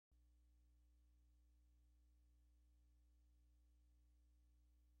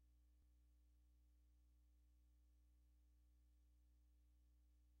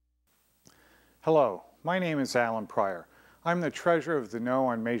Hello, my name is Alan Pryor. I'm the treasurer of the No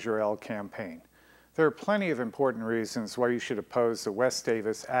on Measure L campaign. There are plenty of important reasons why you should oppose the West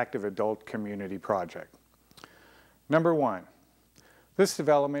Davis Active Adult Community Project. Number one, this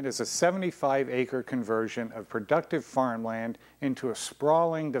development is a 75-acre conversion of productive farmland into a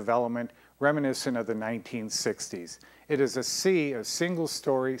sprawling development reminiscent of the 1960s. It is a sea of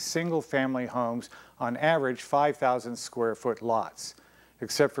single-story, single-family homes on average 5,000 square foot lots.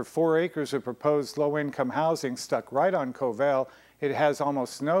 Except for 4 acres of proposed low-income housing stuck right on Covell, it has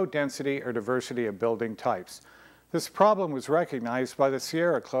almost no density or diversity of building types. This problem was recognized by the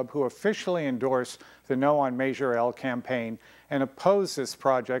Sierra Club, who officially endorsed the No on Measure L campaign and opposed this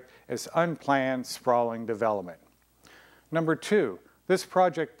project as unplanned, sprawling development. Number two, this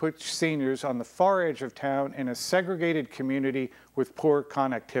project puts seniors on the far edge of town in a segregated community with poor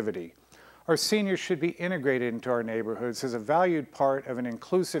connectivity. Our seniors should be integrated into our neighborhoods as a valued part of an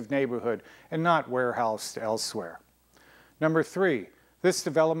inclusive neighborhood and not warehoused elsewhere. Number three, this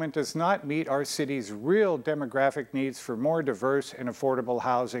development does not meet our city's real demographic needs for more diverse and affordable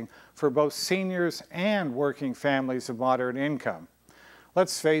housing for both seniors and working families of moderate income.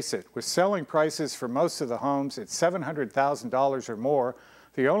 Let's face it, with selling prices for most of the homes at $700,000 or more,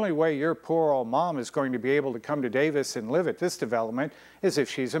 the only way your poor old mom is going to be able to come to Davis and live at this development is if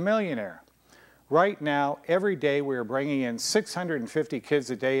she's a millionaire. Right now, every day we are bringing in 650 kids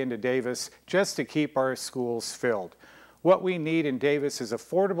a day into Davis just to keep our schools filled. What we need in Davis is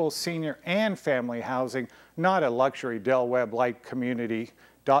affordable senior and family housing, not a luxury Del Webb-like community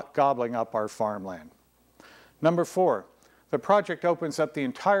gobbling up our farmland. Number four, the project opens up the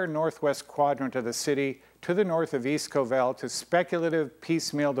entire northwest quadrant of the city to the north of East Covell to speculative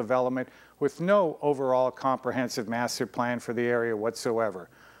piecemeal development with no overall comprehensive master plan for the area whatsoever.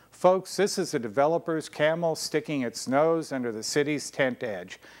 Folks, this is a developer's camel sticking its nose under the city's tent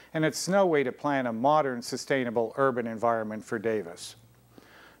edge, and it's no way to plan a modern, sustainable urban environment for Davis.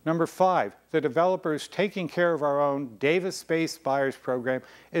 Number five, the developer's taking care of our own Davis-based buyers program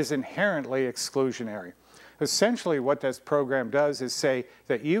is inherently exclusionary. Essentially, what this program does is say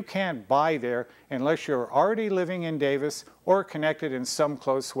that you can't buy there unless you're already living in Davis or connected in some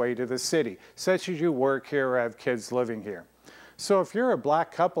close way to the city, such as you work here or have kids living here. So if you're a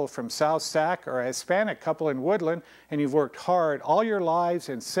black couple from South Sac or a Hispanic couple in Woodland and you've worked hard all your lives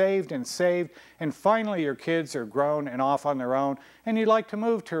and saved, and finally your kids are grown and off on their own, and you'd like to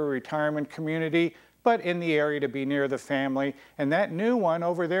move to a retirement community, but in the area to be near the family, and that new one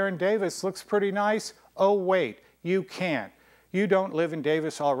over there in Davis looks pretty nice, oh wait, you can't. You don't live in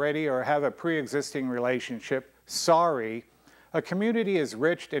Davis already or have a pre-existing relationship. Sorry. A community is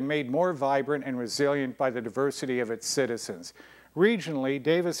enriched and made more vibrant and resilient by the diversity of its citizens. Regionally,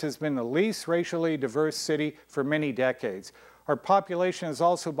 Davis has been the least racially diverse city for many decades. Our population is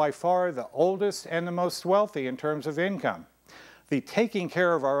also by far the oldest and the most wealthy in terms of income. The Taking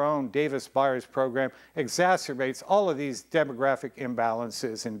Care of Our Own Davis Buyers program exacerbates all of these demographic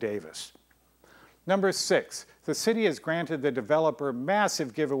imbalances in Davis. Number six, the city has granted the developer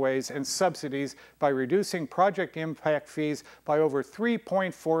massive giveaways and subsidies by reducing project impact fees by over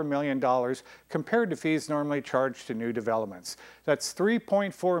 $3.4 million compared to fees normally charged to new developments. That's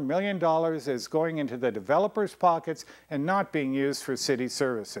 $3.4 million is going into the developer's pockets and not being used for city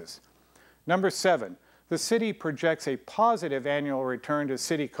services. Number seven, the city projects a positive annual return to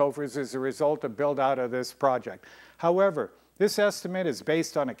city coffers as a result of build-out of this project. However, this estimate is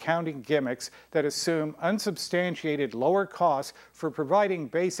based on accounting gimmicks that assume unsubstantiated lower costs for providing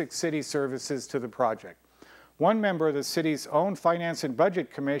basic city services to the project. One member of the city's own Finance and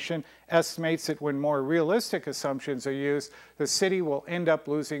Budget Commission estimates that when more realistic assumptions are used, the city will end up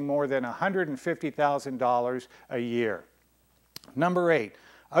losing more than $150,000 a year. Number eight,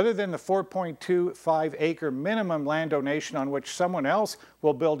 other than the 4.25-acre minimum land donation on which someone else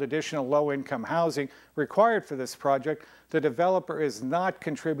will build additional low-income housing required for this project, the developer is not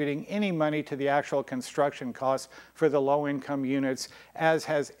contributing any money to the actual construction costs for the low-income units, as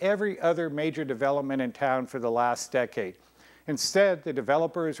has every other major development in town for the last decade. Instead, the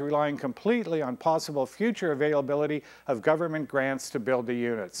developer is relying completely on possible future availability of government grants to build the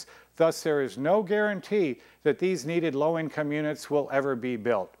units. Thus, there is no guarantee that these needed low-income units will ever be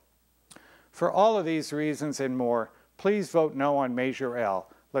built. For all of these reasons and more, please vote no on Measure L.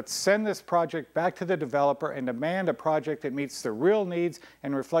 Let's send this project back to the developer and demand a project that meets the real needs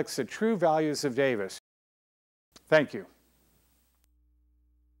and reflects the true values of Davis. Thank you.